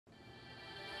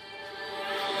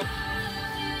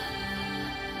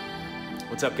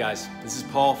What's up, guys? This is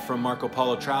Paul from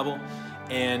Paulo Travel,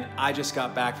 and I just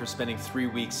got back from spending 3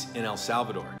 weeks in El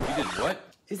Salvador. You did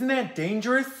what? Isn't that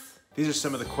dangerous? These are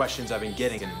some of the questions I've been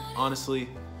getting, and honestly,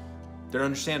 they're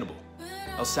understandable.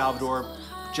 El Salvador,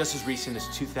 just as recent as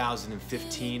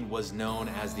 2015, was known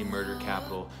as the murder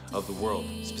capital of the world,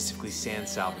 specifically San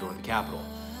Salvador, the capital.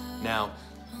 Now,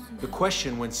 the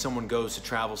question when someone goes to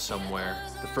travel somewhere,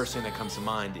 the first thing that comes to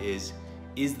mind is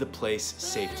the place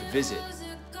safe to visit?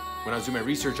 When I was doing my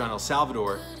research on El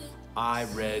Salvador, I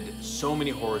read so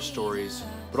many horror stories,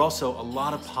 but also a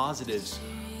lot of positives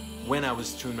when I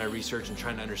was doing my research and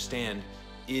trying to understand,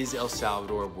 is El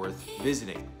Salvador worth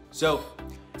visiting? So,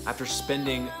 after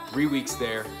spending 3 weeks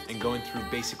there and going through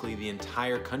basically the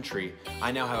entire country,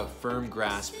 I now have a firm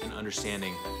grasp and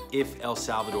understanding if El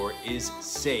Salvador is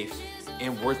safe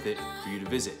and worth it for you to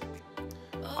visit.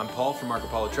 I'm Paul from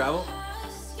Paulo Travel.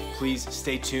 Please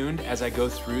stay tuned as I go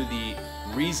through the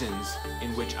reasons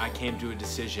in which I came to a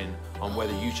decision on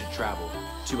whether you should travel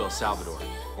to El Salvador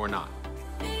or not.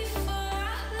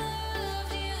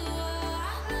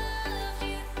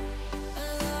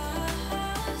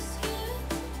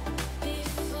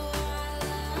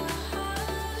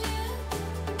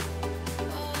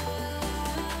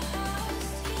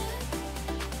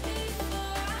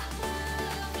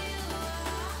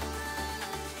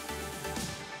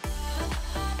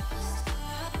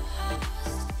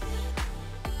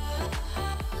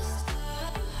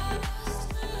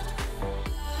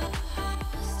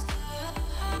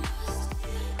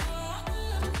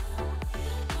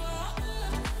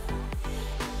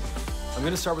 I'm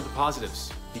gonna start with the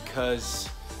positives because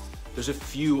there's a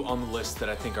few on the list that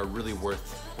I think are really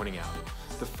worth pointing out.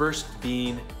 The first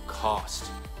being cost.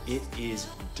 It is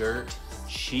dirt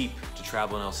cheap to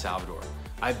travel in El Salvador.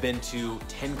 I've been to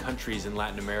 10 countries in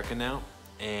Latin America now,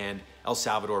 and El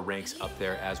Salvador ranks up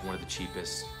there as one of the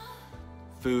cheapest.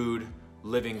 Food,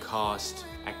 living cost,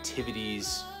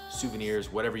 activities,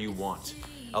 souvenirs, whatever you want.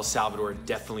 El Salvador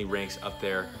definitely ranks up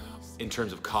there in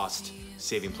terms of cost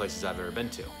saving places I've ever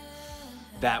been to.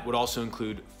 That would also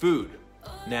include food.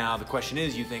 Now, the question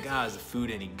is, you think, is the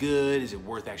food any good? Is it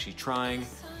worth actually trying?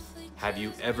 Have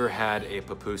you ever had a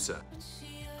pupusa?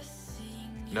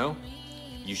 No?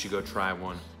 You should go try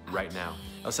one right now.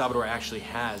 El Salvador actually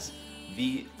has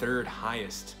the third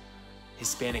highest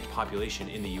Hispanic population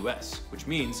in the US, which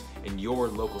means in your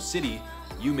local city,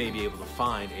 you may be able to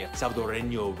find a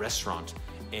Salvadoreño restaurant.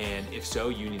 And if so,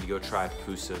 you need to go try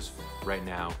pupusas right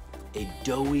now. A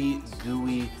doughy,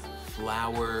 gooey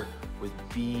flour with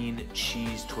bean,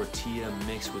 cheese, tortilla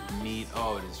mixed with meat.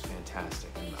 Oh, it is fantastic.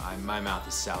 My mouth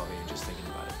is salivating just thinking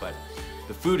about it. But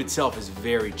the food itself is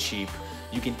very cheap.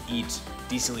 You can eat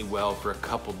decently well for a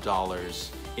couple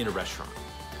dollars in a restaurant.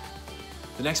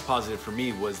 The next positive for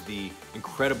me was the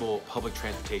incredible public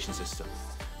transportation system.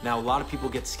 Now, a lot of people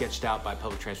get sketched out by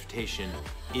public transportation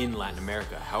in Latin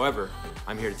America. However,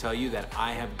 I'm here to tell you that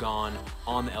I have gone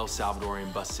on the El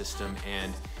Salvadorian bus system,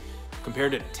 and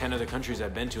compared to 10 other countries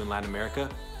I've been to in Latin America,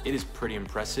 it is pretty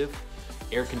impressive.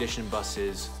 Air-conditioned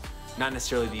buses, not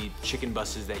necessarily the chicken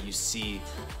buses that you see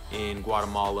in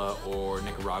Guatemala or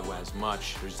Nicaragua as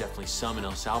much. There's definitely some in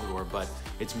El Salvador, but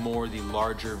it's more the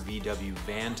larger VW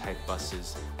van type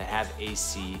buses that have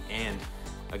AC, and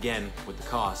again, with the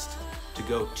cost, to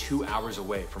go 2 hours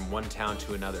away from one town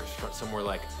to another, somewhere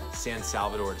like San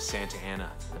Salvador to Santa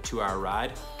Ana, a 2-hour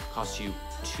ride costs you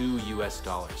 $2 US.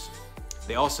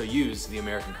 They also use the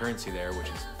American currency there, which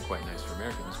is quite nice for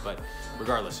Americans, but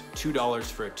regardless, $2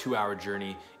 for a 2-hour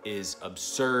journey is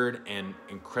absurd and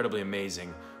incredibly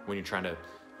amazing when you're trying to,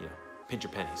 pinch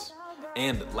your pennies.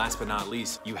 And last but not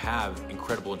least, you have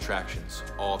incredible attractions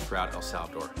all throughout El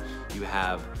Salvador. You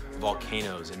have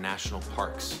volcanoes and national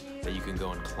parks that you can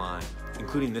go and climb,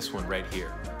 including this one right here,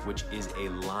 which is a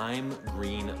lime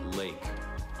green lake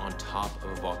on top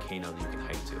of a volcano that you can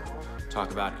hike to.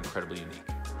 Talk about incredibly unique.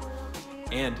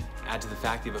 And add to the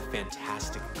fact you have a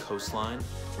fantastic coastline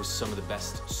with some of the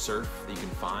best surf that you can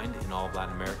find in all of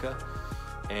Latin America.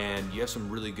 And you have some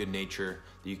really good nature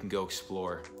that you can go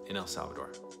explore in El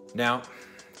Salvador. Now,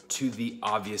 to the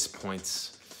obvious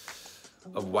points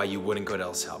of why you wouldn't go to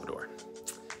El Salvador.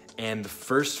 And the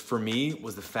first for me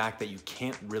was the fact that you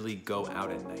can't really go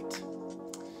out at night.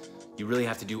 You really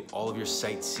have to do all of your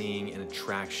sightseeing and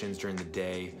attractions during the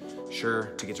day. Sure,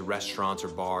 to get to restaurants or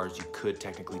bars, you could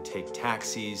technically take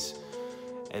taxis,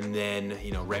 and then,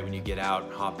 right when you get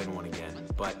out, hop in one again.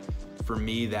 But for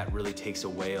me, that really takes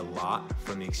away a lot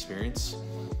from the experience.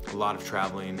 A lot of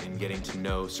traveling and getting to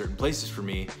know certain places for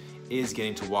me is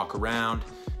getting to walk around,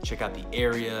 check out the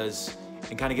areas,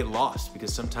 and kind of get lost,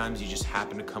 because sometimes you just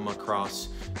happen to come across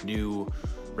new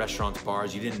restaurants,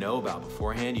 bars you didn't know about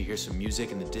beforehand. You hear some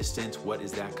music in the distance. What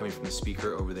is that coming from the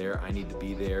speaker over there? I need to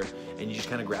be there. And you just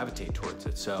kind of gravitate towards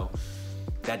it. So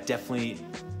that definitely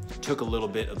took a little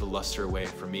bit of the luster away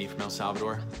from me from El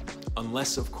Salvador.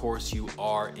 Unless, of course, you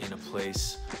are in a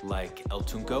place like El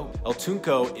Tunco. El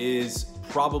Tunco is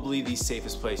probably the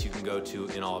safest place you can go to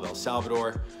in all of El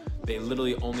Salvador. They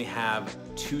literally only have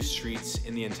 2 streets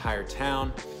in the entire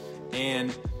town,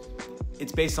 and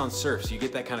it's based on surf. So you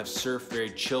get that kind of surf, very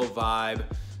chill vibe,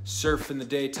 surf in the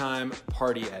daytime,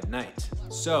 party at night.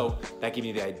 So that gave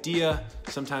me the idea.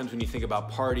 Sometimes when you think about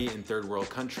party in third world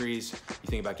countries, you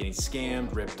think about getting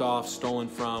scammed, ripped off, stolen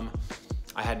from.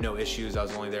 I had no issues. I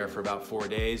was only there for about 4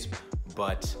 days,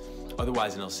 but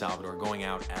otherwise in El Salvador, going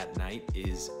out at night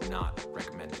is not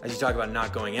recommended. As you talk about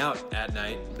not going out at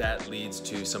night, that leads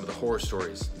to some of the horror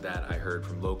stories that I heard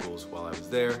from locals while I was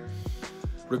there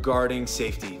regarding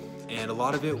safety. And a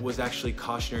lot of it was actually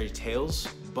cautionary tales,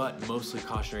 but mostly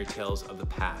cautionary tales of the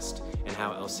past and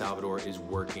how El Salvador is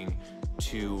working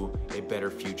to a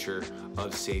better future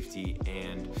of safety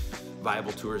and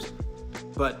viable tourism.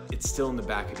 But it's still in the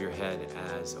back of your head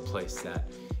as a place that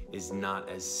is not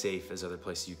as safe as other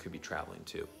places you could be traveling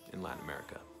to in Latin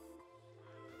America.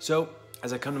 So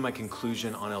as I come to my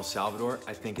conclusion on El Salvador,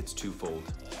 I think it's twofold.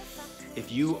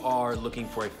 If you are looking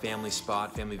for a family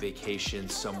spot, family vacation,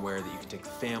 somewhere that you can take the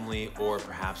family, or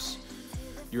perhaps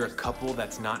you're a couple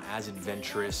that's not as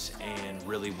adventurous and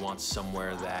really wants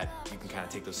somewhere that you can kind of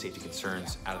take those safety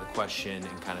concerns out of the question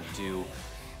and kind of do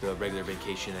the regular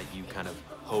vacation that you kind of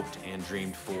hoped and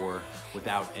dreamed for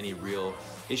without any real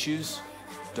issues,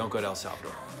 don't go to El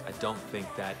Salvador. I don't think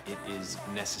that it is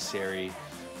necessary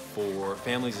for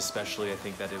families especially. I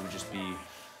think that it would just be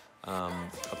a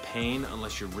pain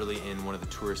unless you're really in one of the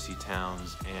touristy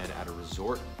towns and at a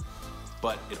resort.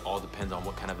 But it all depends on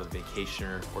what kind of a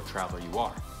vacationer or traveler you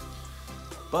are.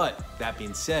 But that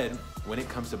being said, when it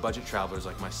comes to budget travelers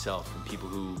like myself and people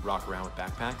who rock around with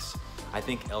backpacks, I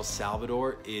think El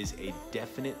Salvador is a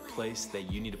definite place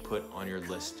that you need to put on your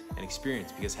list and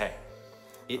experience because, hey,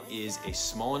 it is a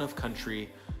small enough country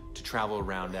to travel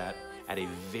around at a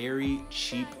very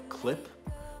cheap clip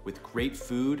with great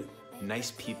food,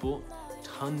 nice people,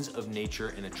 tons of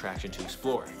nature and attraction to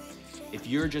explore. If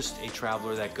you're just a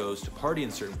traveler that goes to party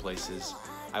in certain places,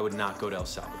 I would not go to El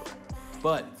Salvador.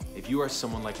 But if you are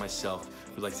someone like myself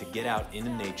who likes to get out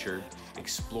into nature,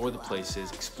 explore the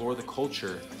places, explore the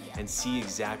culture, and see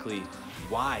exactly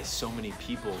why so many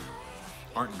people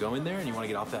aren't going there and you want to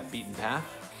get off that beaten path,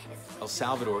 El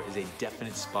Salvador is a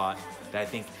definite spot that I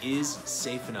think is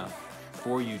safe enough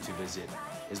for you to visit,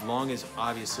 as long as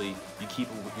obviously you keep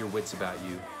your wits about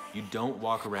you. You don't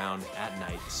walk around at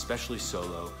night, especially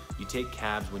solo. You take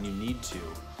cabs when you need to,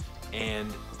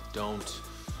 and don't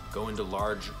go into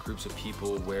large groups of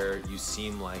people where you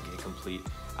seem like a complete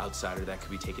outsider that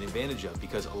could be taken advantage of.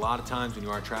 Because a lot of times when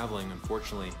you are traveling,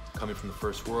 unfortunately, coming from the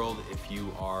first world, if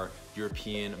you are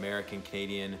European, American,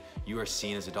 Canadian, you are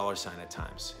seen as a dollar sign at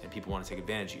times, and people want to take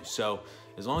advantage of you. So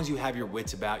as long as you have your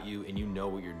wits about you and you know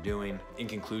what you're doing, in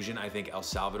conclusion, I think El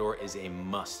Salvador is a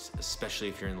must, especially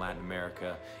if you're in Latin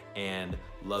America and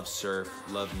love surf,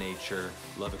 love nature,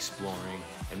 love exploring,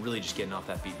 and really just getting off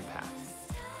that beaten path.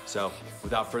 So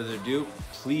without further ado,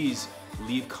 please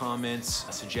leave comments,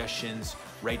 suggestions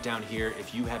right down here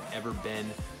if you have ever been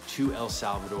to El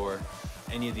Salvador,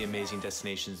 any of the amazing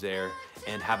destinations there,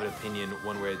 and have an opinion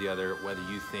one way or the other, whether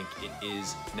you think it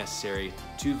is necessary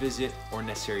to visit or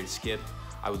necessary to skip.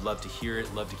 I would love to hear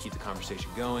it, love to keep the conversation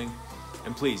going.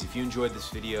 And please, if you enjoyed this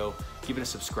video, give it a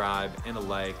subscribe and a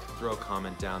like, throw a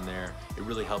comment down there. It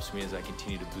really helps me as I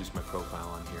continue to boost my profile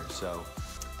on here. So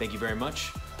thank you very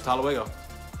much. Hasta luego.